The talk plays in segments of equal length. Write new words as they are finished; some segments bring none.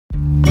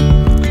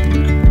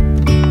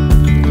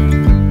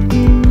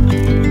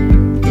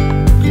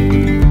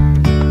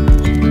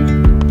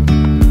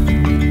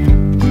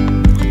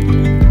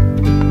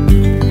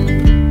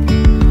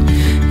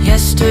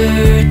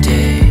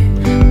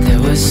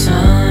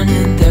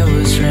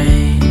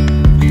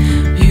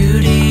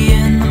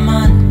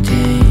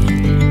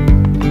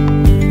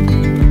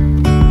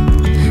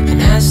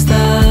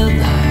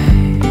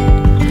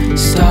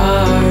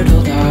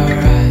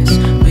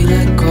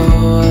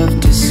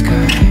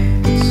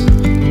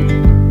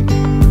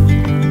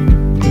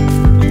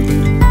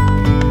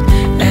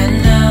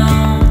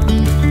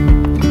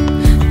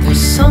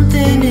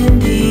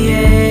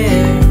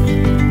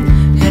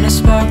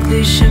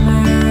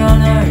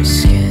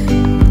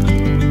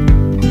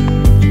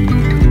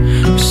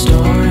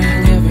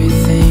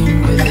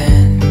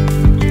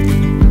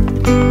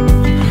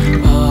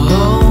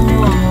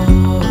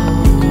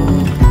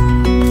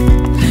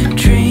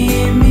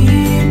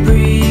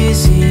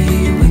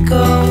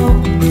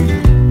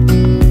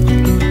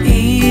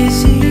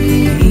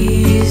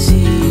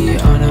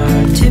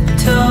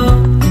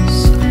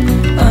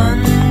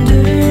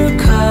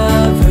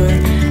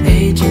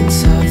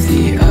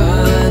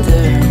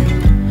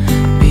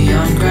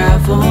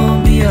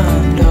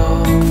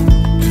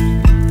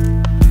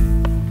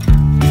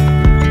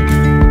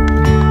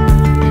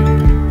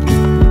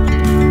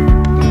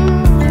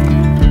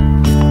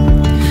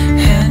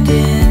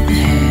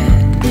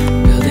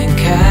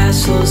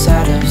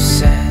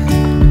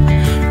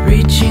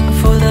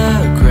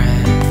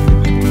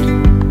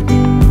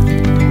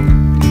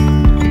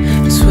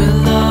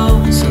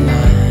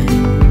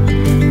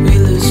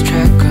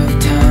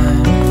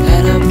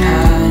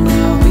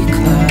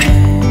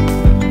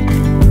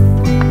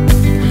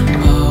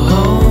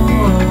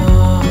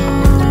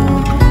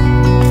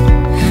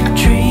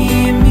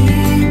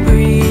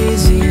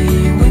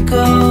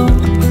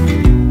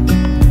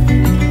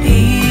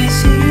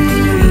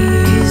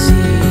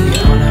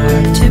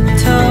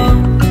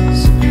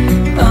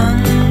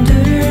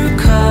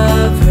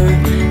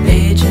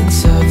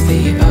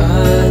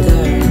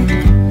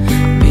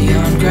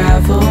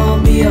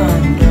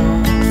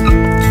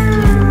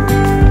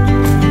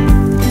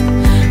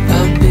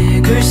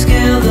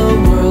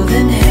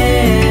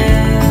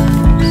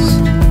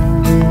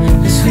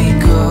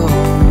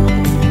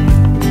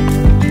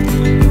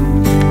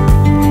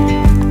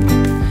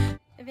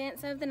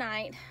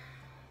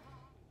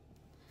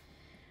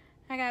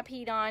got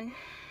peed on.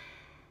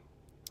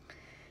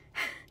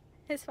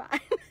 It's fine.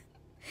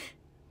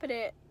 But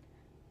it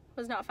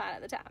was not fine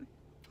at the time.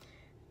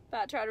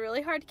 But I tried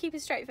really hard to keep a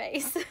straight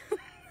face and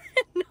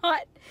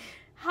not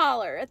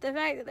holler at the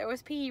fact that there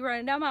was pee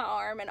running down my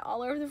arm and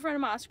all over the front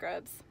of my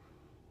scrubs.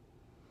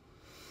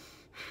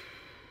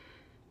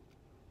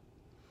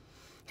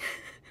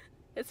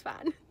 It's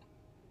fine.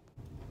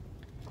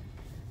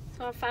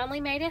 So I finally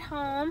made it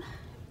home.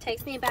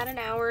 Takes me about an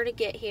hour to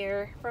get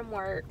here from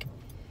work.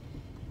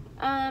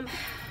 I'm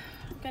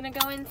gonna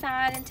go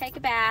inside and take a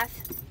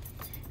bath,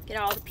 get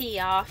all the pee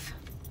off,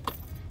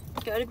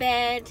 go to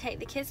bed, take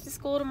the kids to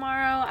school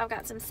tomorrow. I've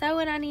got some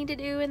sewing I need to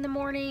do in the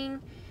morning,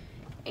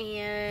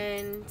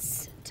 and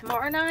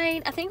tomorrow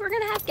night I think we're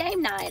gonna have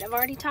game night. I've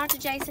already talked to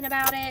Jason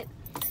about it.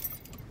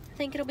 I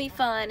think it'll be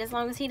fun as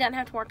long as he doesn't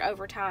have to work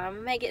overtime.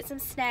 I may get some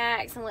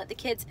snacks and let the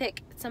kids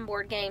pick some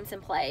board games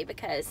and play,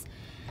 because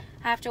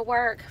I have to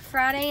work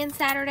Friday and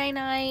Saturday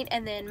night,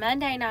 and then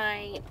Monday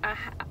night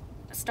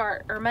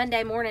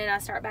Monday morning I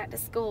start back to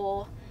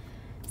school.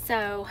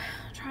 So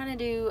I'm trying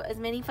to do as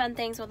many fun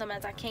things with them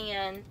as I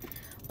can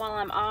while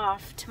I'm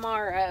off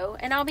tomorrow.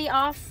 And I'll be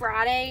off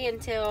Friday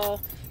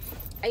until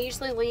I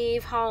usually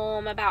leave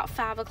home about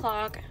 5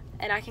 o'clock,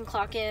 and I can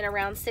clock in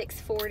around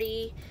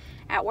 6:40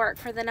 at work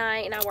for the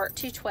night, and I work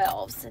 2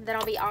 12s, and then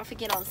I'll be off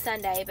again on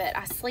Sunday, but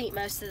I sleep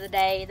most of the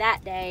day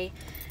that day,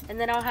 and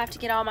then I'll have to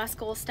get all my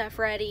school stuff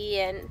ready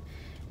and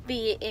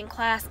be in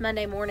class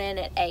Monday morning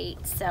at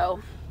 8.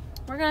 So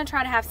we're gonna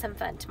try to have some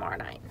fun tomorrow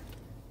night.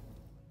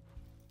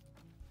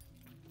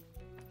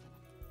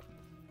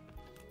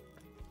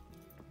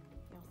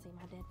 Y'all see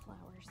my dead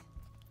flowers?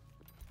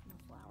 I'm a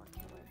flower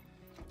killer.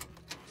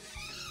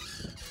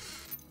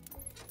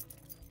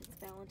 It's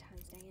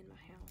Valentine's Day in my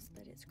house,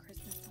 but it's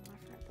Christmas on my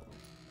front door.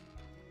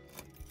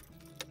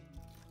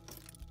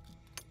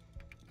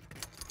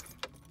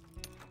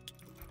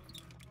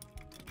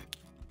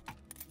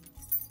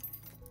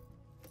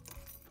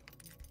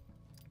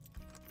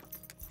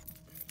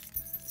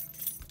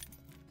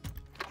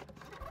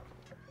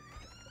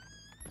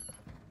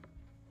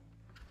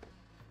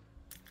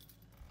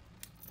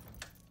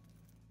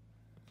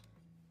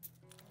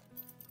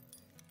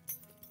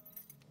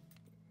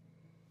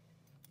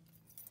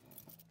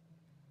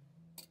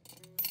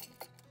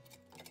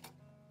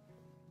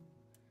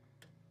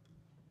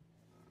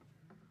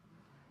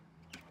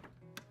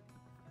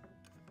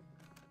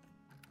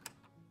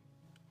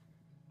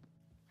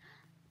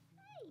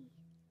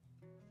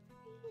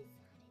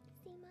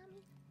 See,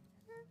 Mommy?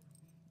 Huh?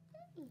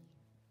 Hey.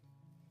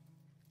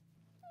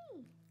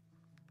 Hey.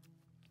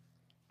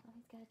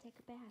 Mommy's got to take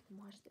a bath and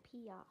wash the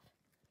pee off.